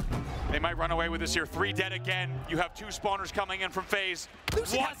hands. They might run away with this here. 3 dead again. You have 2 spawners coming in from FaZe.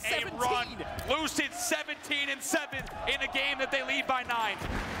 Lucid what has 17. A run. Lucid 17-7 in a game that they lead by 9.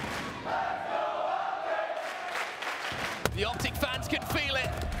 The Optic fans can feel it.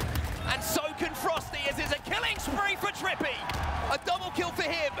 And so can Frosty, as is a killing spree for TriPPPeY. A double kill for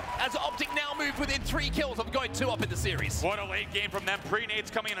him, as Optic now move within 3 kills of going 2 up in the series. What a late game from them. Pre-nades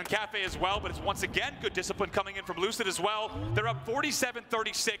coming in on Cafe as well, but it's once again good discipline coming in from Lucid as well. They're up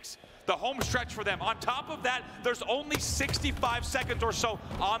 47-36, the home stretch for them. On top of that, there's only 65 seconds or so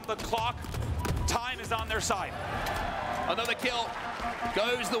on the clock. Time is on their side. Another kill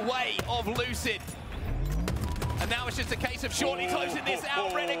goes the way of Lucid. And now it's just a case of shortly closing this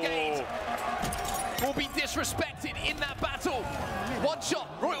out. Renegade will be disrespected in that battle. 1 shot,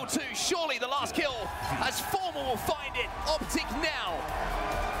 Royal 2, surely the last kill, as Formal will find it. Optic now,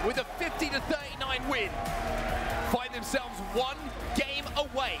 with a 50-39 win, find themselves 1 game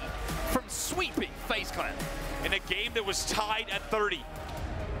away from sweeping FaZe Clan. In a game that was tied at 30.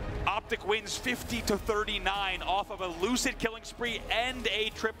 Optic wins 50-39 off of a Lucid killing spree and a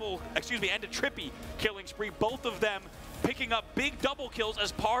TriPPPeY killing spree. Both of them picking up big double kills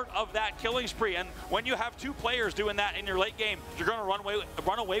as part of that killing spree. And when you have 2 players doing that in your late game, you're going to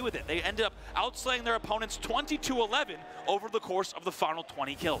run away with it. They ended up outslaying their opponents 20-11 over the course of the final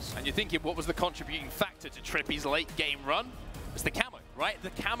 20 kills. And you're thinking, what was the contributing factor to TriPPPeY's late game run? It's the camo, right? The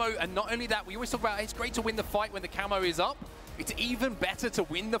camo, and not only that, we always talk about it's great to win the fight when the camo is up. It's even better to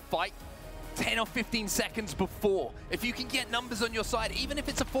win the fight 10 or 15 seconds before. If you can get numbers on your side, even if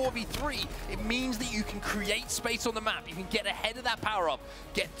it's a 4v3, it means that you can create space on the map. You can get ahead of that power-up,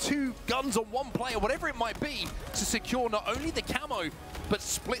 get 2 guns on 1 player, whatever it might be, to secure not only the camo, but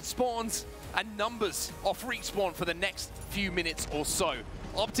split spawns and numbers off respawn for the next few minutes or so.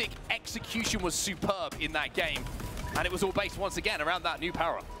 Optic execution was superb in that game, and it was all based once again around that new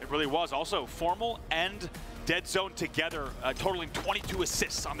power-up. It really was. Also, Formal and Deadzone together, totaling 22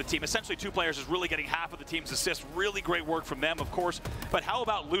 assists on the team. Essentially, 2 players is really getting half of the team's assists. Really great work from them, of course. But how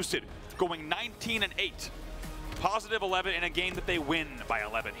about Lucid going 19-8? Positive 11 in a game that they win by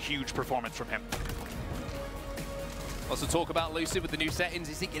 11. Huge performance from him. Also talk about Lucid with the new settings.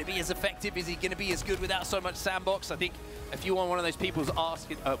 Is he going to be as effective? Is he going to be as good without so much sandbox? I think if you are one of those people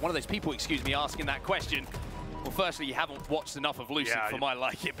asking that question, well, firstly, you haven't watched enough of Lucid for my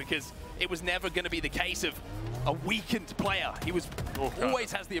liking, because it was never going to be the case of a weakened player. He was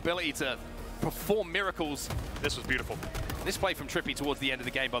always has the ability to perform miracles. This was beautiful. This play from TriPPPeY towards the end of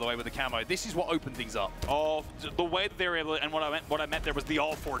the game, by the way, with the camo, this is what opened things up. Oh, the way that they were able to, and what I meant there was the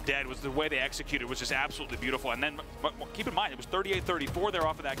all four dead, was the way they executed was just absolutely beautiful. And then, but keep in mind, it was 38-34 there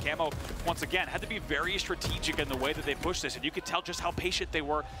off of that camo. Once again, had to be very strategic in the way that they pushed this, and you could tell just how patient they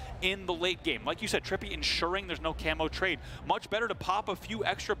were in the late game. Like you said, TriPPPeY ensuring there's no camo trade. Much better to pop a few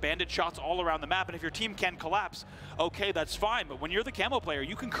extra bandit shots all around the map, and if your team can collapse, okay, that's fine. But when you're the camo player,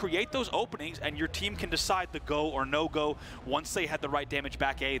 you can create those openings, and your team can decide the go or no go. Once they had the right damage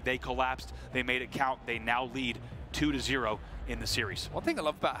back A, they collapsed, they made it count, they now lead 2-0 in the series. One thing I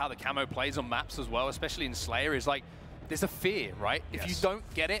love about how the camo plays on maps as well, especially in Slayer, is like, there's a fear, right? If you don't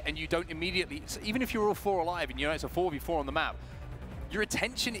get it and you don't immediately, even if you're all 4 alive and you know it's a 4v4 on the map, your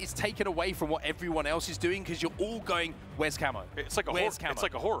attention is taken away from what everyone else is doing because you're all going, where's camo? It's like a horror, it's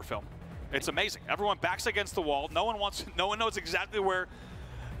like a horror film. It's amazing. Everyone backs against the wall. No one knows exactly where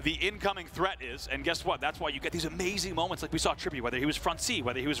the incoming threat is, and guess what? That's why you get these amazing moments like we saw TriPPPeY, whether he was front C,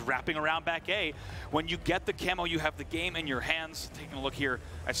 whether he was wrapping around back A. When you get the camo, you have the game in your hands. Taking a look here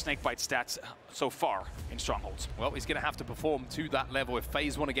at SnakeBite stats so far in Strongholds. Well, he's going to have to perform to that level if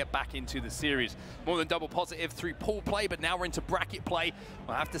FaZe want to get back into the series. More than double positive through pool play, but now we're into bracket play.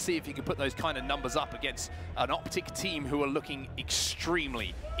 We'll have to see if he can put those kind of numbers up against an Optic team who are looking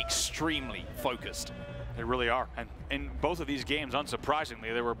extremely, extremely focused. They really are. And in both of these games,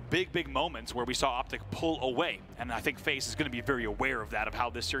 unsurprisingly, there were big moments where we saw Optic pull away. And I think FaZe is going to be very aware of that, of how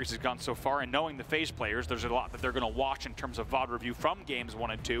this series has gone so far. And knowing the FaZe players, there's a lot that they're going to watch in terms of VOD review from games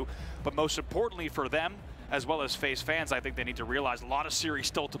 1 and 2. But most importantly for them, as well as FaZe fans, I think they need to realize a lot of series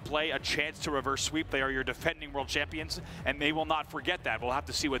still to play, a chance to reverse sweep. They are your defending world champions, and they will not forget that. We'll have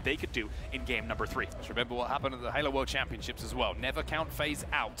to see what they could do in game number 3. Let's remember what happened at the Halo World Championships as well. Never count FaZe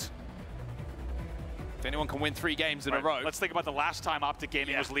out. If anyone can win 3 games in a row. Let's think about the last time Optic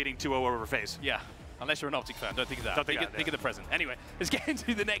Gaming was leading 2-0 over FaZe. Yeah, unless you're an Optic fan, don't think of that. Don't think of the present. Anyway, let's get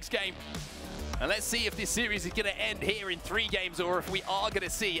into the next game. And let's see if this series is going to end here in 3 games or if we are going to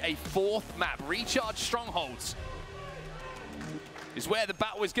see a 4th map. Recharge Strongholds is where the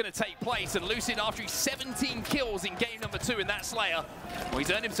battle is going to take place. And Lucid, after his 17 kills in game number 2 in that Slayer, well, he's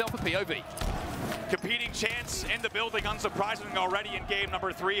earned himself a POV. Competing chance in the building, unsurprisingly already in game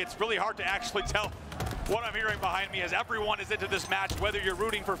number 3. It's really hard to actually tell what I'm hearing behind me as everyone is into this match, whether you're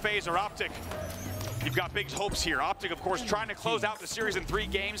rooting for FaZe or Optic. You've got big hopes here. Optic, of course, trying to close out the series in 3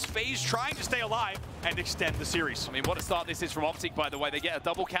 games. FaZe trying to stay alive and extend the series. I mean, what a start this is from Optic, by the way. They get a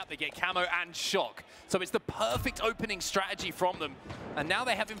double cap, they get camo and shock. So it's the perfect opening strategy from them. And now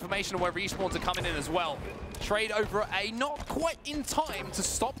they have information on where respawns are coming in as well. Trade over A, not quite in time to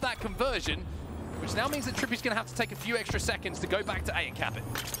stop that conversion, which now means that TriPPPeY's going to have to take a few extra seconds to go back to A and cap it.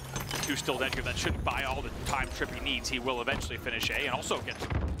 2 still dead here. That shouldn't buy all the time TriPPPeY needs. He will eventually finish A and also get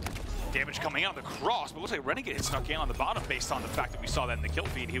damage coming out of the cross, but looks like Renegade had snuck in on the bottom based on the fact that we saw that in the kill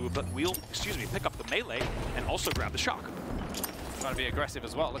feed. He would pick up the melee and also grab the shock. Trying to be aggressive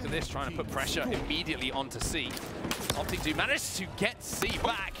as well. Look at this, trying to put pressure immediately onto C. Optic do manage to get C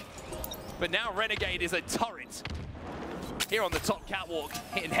back, but now Renegade is a turret here on the top catwalk,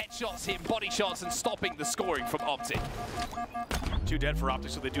 hitting headshots, hitting body shots, and stopping the scoring from Optic. 2 dead for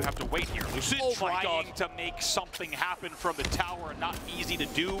Optic, so they do have to wait here. Lucid trying to make something happen from the tower. Not easy to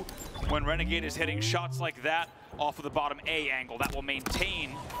do when Renegade is hitting shots like that off of the bottom A angle. That will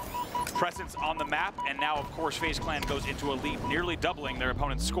maintain presence on the map, and now, of course, FaZe Clan goes into a lead, nearly doubling their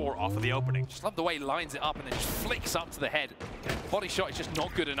opponent's score off of the opening. Just love the way he lines it up and then just flicks up to the head. Body shot is just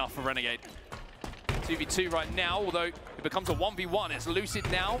not good enough for Renegade. 2v2 right now, although it becomes a 1v1. It's Lucid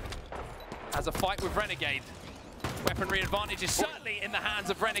now has a fight with Renegade. Weaponry advantage is certainly in the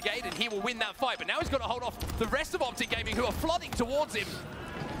hands of Renegade, and he will win that fight. But now he's got to hold off the rest of Optic Gaming, who are flooding towards him.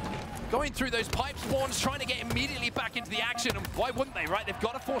 Going through those pipe spawns, trying to get immediately back into the action, and why wouldn't they, right? They've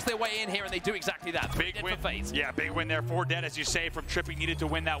got to force their way in here, and they do exactly that. Big win for FaZe. Yeah, big win there. 4 dead, as you say, from TriPPPeY. Needed to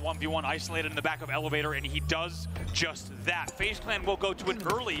win that 1v1, isolated in the back of elevator, and he does just that. FaZe Clan will go to an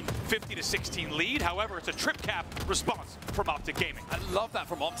early 50-16 lead. However, it's a trip cap response from Optic Gaming. I love that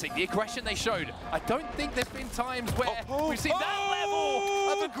from Optic. The aggression they showed. I don't think there's been times where we've seen that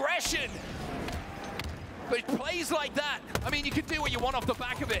level of aggression. But plays like that, I mean, you can do what you want off the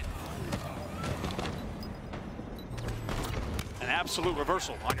back of it. An absolute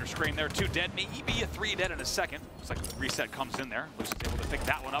reversal on your screen there. 2 dead, maybe a 3 dead in a second. Looks like the reset comes in there. Lucid's able to pick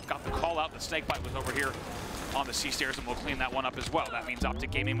that one up. Got the call out. The SnakeBite was over here on the C stairs, and we'll clean that one up as well. That means Optic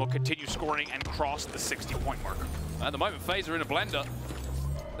Gaming will continue scoring and cross the 60-point mark. At the moment, FaZe are in a blender.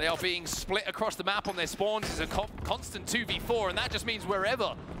 They are being split across the map on their spawns. It's a constant 2v4, and that just means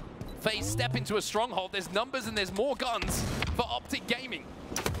wherever FaZe step into a stronghold, there's numbers and there's more guns for Optic Gaming.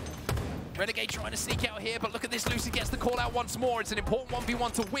 Renegade trying to sneak out here, but look at this. Lucid gets the call out once more. It's an important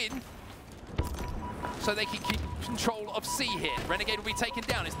 1v1 to win, so they can keep control of C here. Renegade will be taken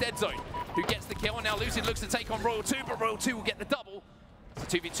down. It's Deadzone who gets the kill, and now Lucid looks to take on Royal 2, but Royal 2 will get the double.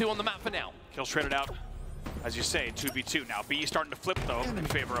 It's a 2v2 on the map for now. Kills traded out, as you say, 2v2. Now B starting to flip, though, in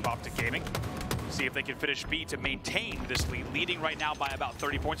favor of Optic Gaming. See if they can finish B to maintain this lead, leading right now by about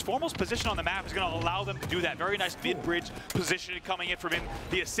 30 points. Formal's position on the map is going to allow them to do that. Very nice mid-bridge positioning coming in from him.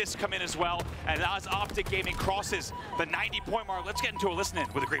 The assists come in as well. And as Optic Gaming crosses the 90-point mark, let's get into a listen-in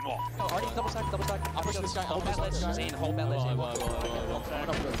with a green wall. Oh, already double stack. I'll push this guy. Hold that ledge, Zane. Hold that ledge, Zane.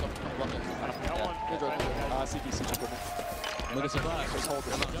 Look at Surprise. Just hold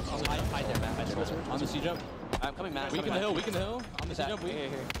this. Hide there, Matt. On the C-jump. I'm coming, Matt. Weak in the hill, weak in the hill. On the C-jump, weak.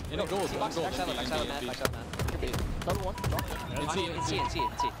 You know, gold. Backside, Matt. Double one. In C.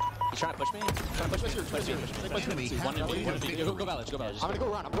 He's trying to push me. One in B. Go Valley. I'm gonna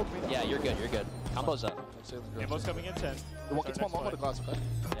go around. I'm going to Yeah, you're good. Combo's up. Ambo's coming in 10. It's one more glass, okay?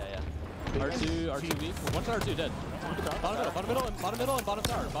 Yeah. R2 weak. One shot R2 dead. Bottom middle, and bottom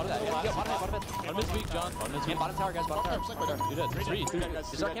tower. Bottom mid's weak, John. Bottom tower, guys. Bottom tower. You dead. Three.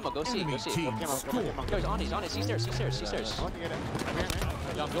 Is our camo? Go see. Yo, he's on it. C-stairs.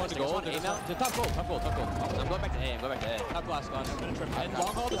 Yeah, I'm going to gold. Top gold. I'm going back to A. Top glass, and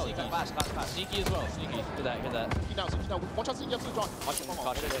long haul to Sneaky. Class. Sneaky as well. Sneaky. Hear that. Now, watch out, CDF, John. Watch him.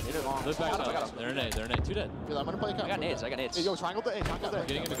 Those backside. They're in A. Two dead. I'm gonna play a I got nades. Hey, yo, triangle to A.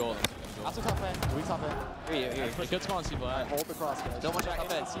 Getting into gold. That's a top end. We top end. Here. Good spawn, C black. Hold the cross, guys. Don't watch out.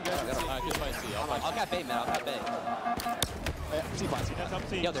 Good fight, C. I'll cap A, man. I'll cap A.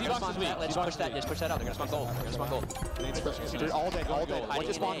 Yo, they're gonna spawn that. Let's push that out. They're gonna spawn gold. All day.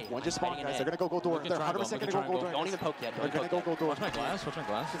 One just spawned, guys. They're gonna go gold door. They're 100% gonna go gold door. Don't even poke yet. They're gonna go gold door. Watch my glass.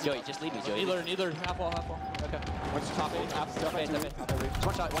 Joey, just leave me, Joey. Neither. Half wall. Okay. One's top A. Top A.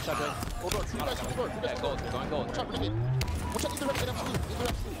 One shot, Joey. Gold door. Yeah, gold. They're going gold. Watch out, Renegade. Watch out, either absolute.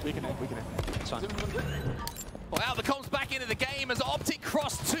 Weaken it. It's fine. Well, Alba comes back into the game as Optic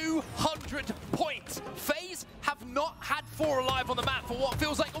crossed 200 points. FaZe have not had 4 alive on the map for what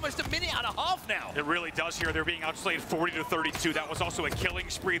feels like almost a minute and a half now. It really does here. They're being outslayed 40-32. That was also a killing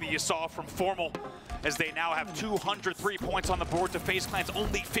spree that you saw from Formal, as they now have 203 points on the board to FaZe Clan's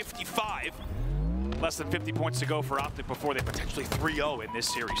only 55. Less than 50 points to go for Optic before they potentially 3-0 in this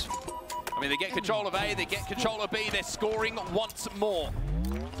series. I mean, they get control of A, they get control of B, they're scoring once more.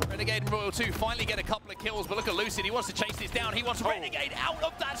 Renegade and Royal 2 finally get a couple of kills, but look at Lucid, he wants to chase this down. He wants Renegade out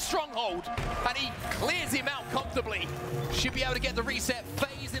of that stronghold, and he clears him out comfortably. Should be able to get the reset.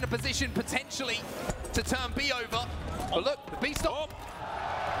 FaZe in a position potentially to turn B over. But look, the B stop.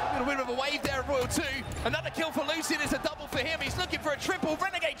 A little bit of a wave there at Royal 2. Another kill for Lucid is a double for him. He's looking for a triple.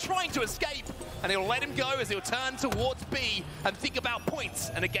 Renegade trying to escape, and he'll let him go as he'll turn towards B and think about points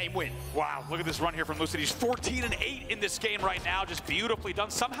and a game win. Wow, look at this run here from Lucid. He's 14-8 in this game right now, just beautifully done.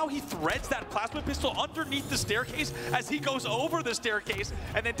 Somehow he threads that plasma pistol underneath the staircase as he goes over the staircase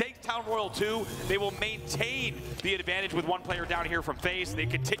and then takes down Royal 2. They will maintain the advantage with one player down here from FaZe. They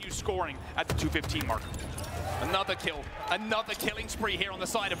continue scoring at the 215 mark. Another kill, another killing spree here on the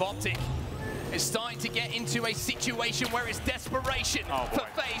side of Optic. It's starting to get into a situation where it's desperation for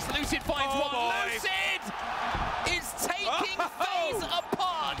FaZe. Lucid finds one. Lucid is taking FaZe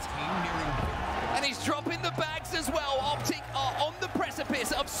apart. And he's dropping the bags as well. Optic are on the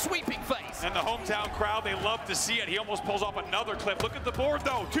precipice of sweeping FaZe. And the hometown crowd, they love to see it. He almost pulls off another clip. Look at the board,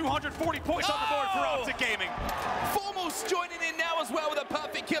 though. 240 points on the board for Optic Gaming. Formal's joining in now as well with a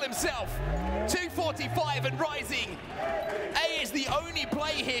perfect kill himself. 245 and rising. A is the only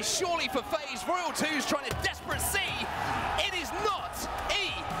play here, surely, for FaZe. Royal 2's trying to desperate C. It is not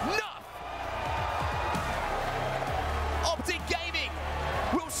enough. Optic Gaming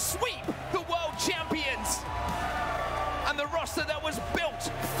will sweep the world champions. And the roster that was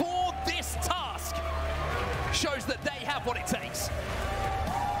built for this task shows that they have what it takes.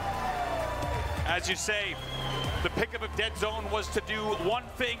 As you say, the pickup of Deadzone was to do one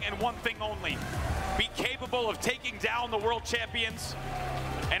thing and one thing only. Be capable of taking down the world champions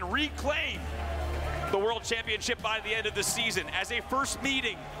and reclaim the world championship by the end of the season. As a first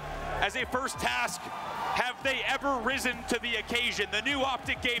meeting, as a first task, have they ever risen to the occasion? The new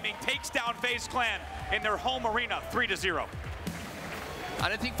Optic Gaming takes down FaZe Clan in their home arena, 3-0. I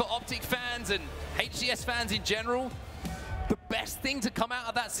don't think for Optic fans and HCS fans in general, the best thing to come out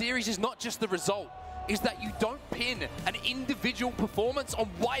of that series is not just the result, is that you don't pin an individual performance on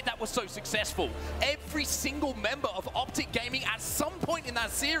why that was so successful. Every single member of Optic Gaming at some point in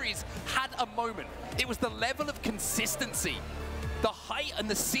that series had a moment. It was the level of consistency, the height and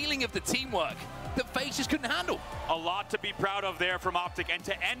the ceiling of the teamwork that FaZe just couldn't handle. A lot to be proud of there from Optic, and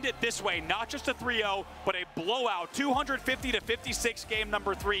to end it this way, not just a 3-0, but a blowout, 250-56 game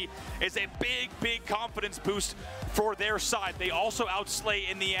number 3 is a big confidence boost for their side. They also outslay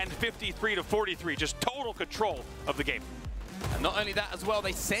in the end 53-43, just total control of the game. And not only that as well,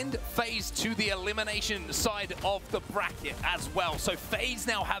 they send FaZe to the elimination side of the bracket as well. So FaZe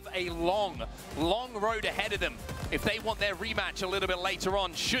now have a long road ahead of them if they want their rematch a little bit later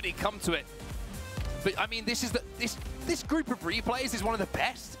on, should it come to it. But I mean, this group of replays is one of the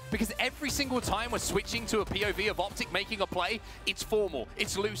best, because every single time we're switching to a POV of Optic making a play, it's Formal,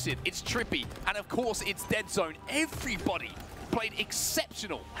 it's Lucid, it's TriPPPeY, and of course it's Deadzone. Everybody played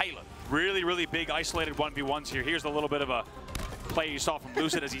exceptional Halo. Really big isolated 1v1s here. Here's a little bit of a play you saw from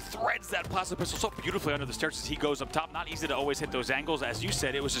Lucid as he threads that plasma pistol so beautifully under the stairs as he goes up top. Not easy to always hit those angles. As you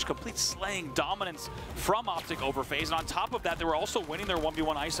said, it was just complete slaying dominance from Optic over FaZe. And on top of that, they were also winning their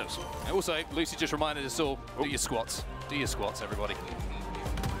 1v1 ISOs. And also, Lucid just reminded us all, do your squats. Do your squats, everybody.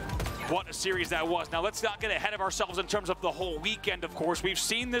 What a series that was. Now, let's not get ahead of ourselves in terms of the whole weekend, of course. We've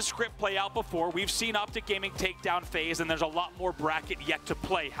seen this script play out before. We've seen Optic Gaming take down FaZe, and there's a lot more bracket yet to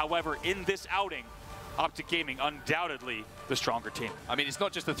play. However, in this outing, Optic Gaming undoubtedly the stronger team. I mean, it's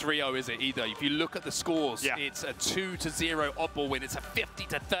not just a 3-0, is it, either? If you look at the scores, it's a 2-0 Oddball win. It's a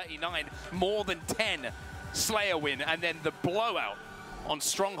 50-39, more than 10 Slayer win. And then the blowout on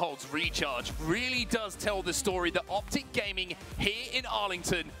Stronghold's Recharge really does tell the story that Optic Gaming here in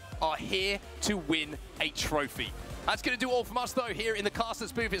Arlington are here to win a trophy. That's going to do all from us, though, here in the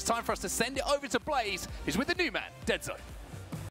Casters booth. It's time for us to send it over to Blaze, who's with the new man, Deadzone.